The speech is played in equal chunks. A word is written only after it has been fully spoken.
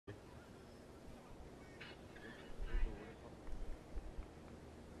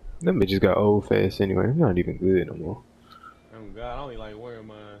Them bitches got old fast anyway. They're not even good no more. Oh God, I only like wearing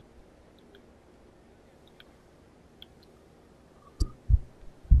mine.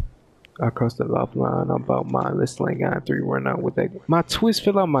 I crossed the love line. I'm about mine. Let's slang on three. Run out with that. My twist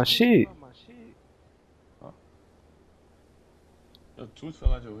fell out my shit. Huh? Your tooth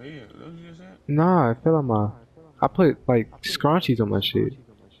fell out your head. What you just said? Nah, it fell out my. I put like scrunchies on my shit.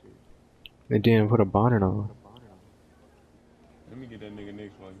 And then put a bonnet on. Let me get that nigga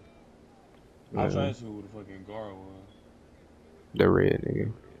next for you. I was trying Man, to see who the fucking guard was. the red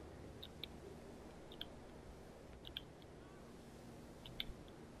nigga.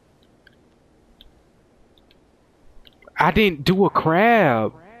 I didn't do a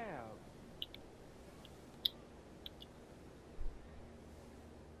crab.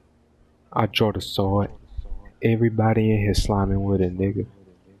 I draw the sword. Everybody in here sliming with it, nigga.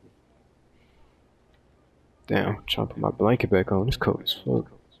 Damn, trying to put my blanket back on. It's cold as fuck.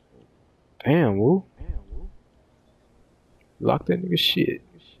 Damn, woo. Lock that nigga shit.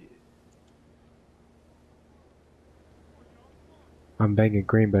 I'm banging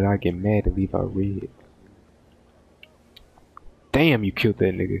green, but I get mad and leave out red. Damn, you killed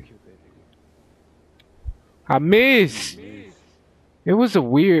that nigga. I You missed. miss. It was a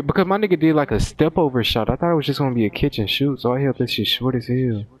weird because my nigga did like a step over shot. I thought it was just gonna be a catch and shoot, so I held that shit short as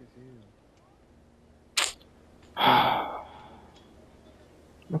hell.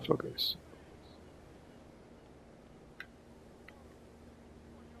 Motherfuckers.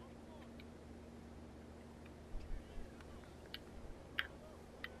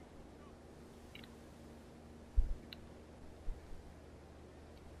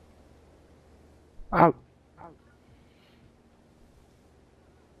 I,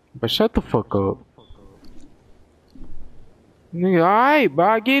 but shut the fuck up. Nigga, alright, but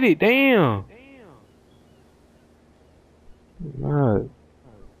I get it, damn. God.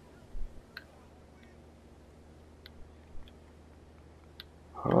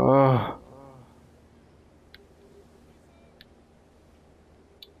 Uh,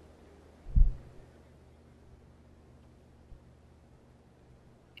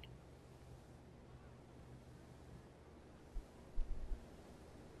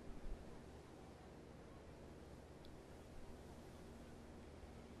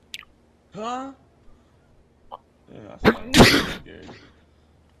 Huh? Yeah, I saw that shit. That scared me.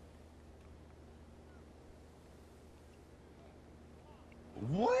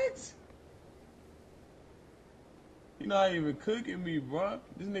 What? You not even cooking me, bro.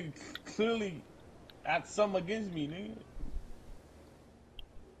 This nigga clearly got something against me, nigga.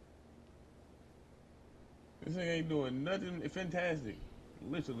 This nigga ain't doing nothing fantastic.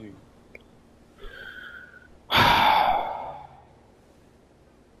 Literally.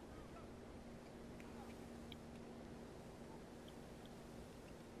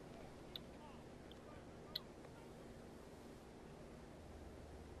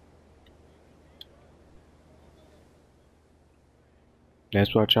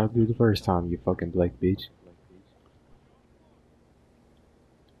 that's what I tried to do the first time, you fucking black bitch.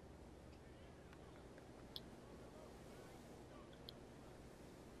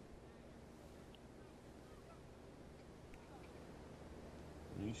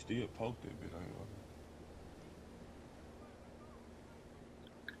 You still poked that bit. I ain't gonna.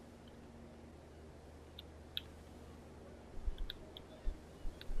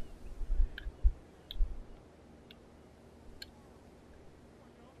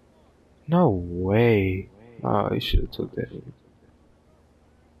 No way. Oh, he should have took that.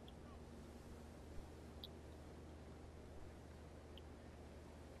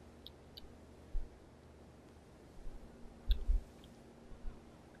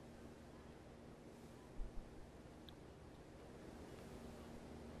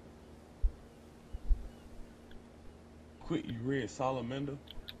 Quit, you red salamander.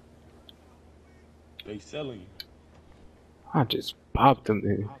 They selling you. I just popped him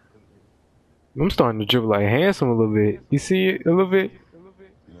there. I'm starting to dribble like handsome a little bit. You see it a little bit?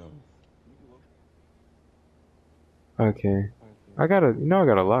 No. Okay. I got a, you know I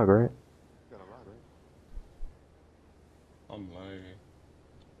got a lock, right? I'm lying.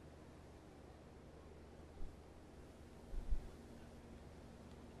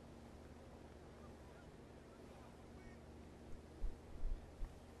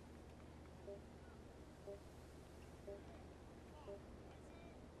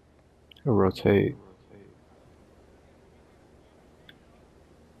 I'll rotate.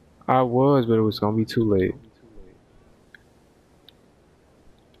 I was, but it was gonna be too late.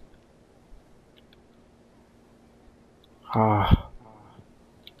 Ah,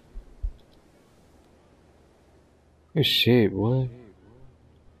 good shit, boy.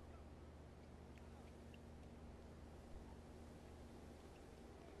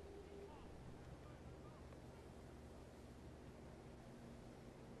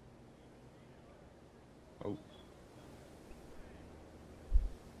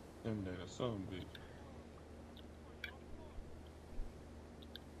 intimidate or something, bitch.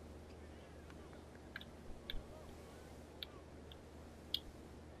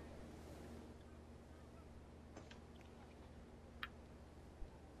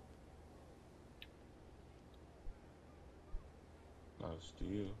 Not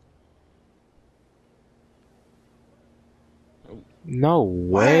still. Oh, No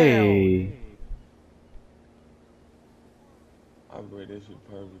wow! way. I read that shit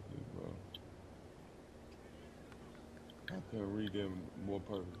perfectly, bro. I couldn't read them more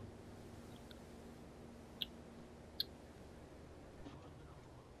perfect.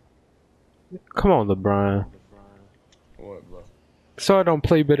 Come on, LeBron. What, bro? So I don't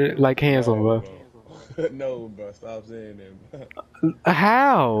play better like handsome, No, bro. bro. No, bro. Stop saying that,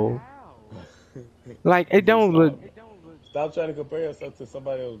 How? bro. Like it Just don't look. stop, bro. Stop trying to compare yourself to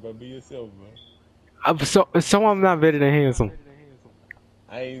somebody else, bro. Be yourself, bro. So I'm not better than handsome.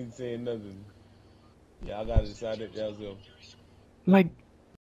 I ain't saying nothing. Y'all gotta decide that yourself. Like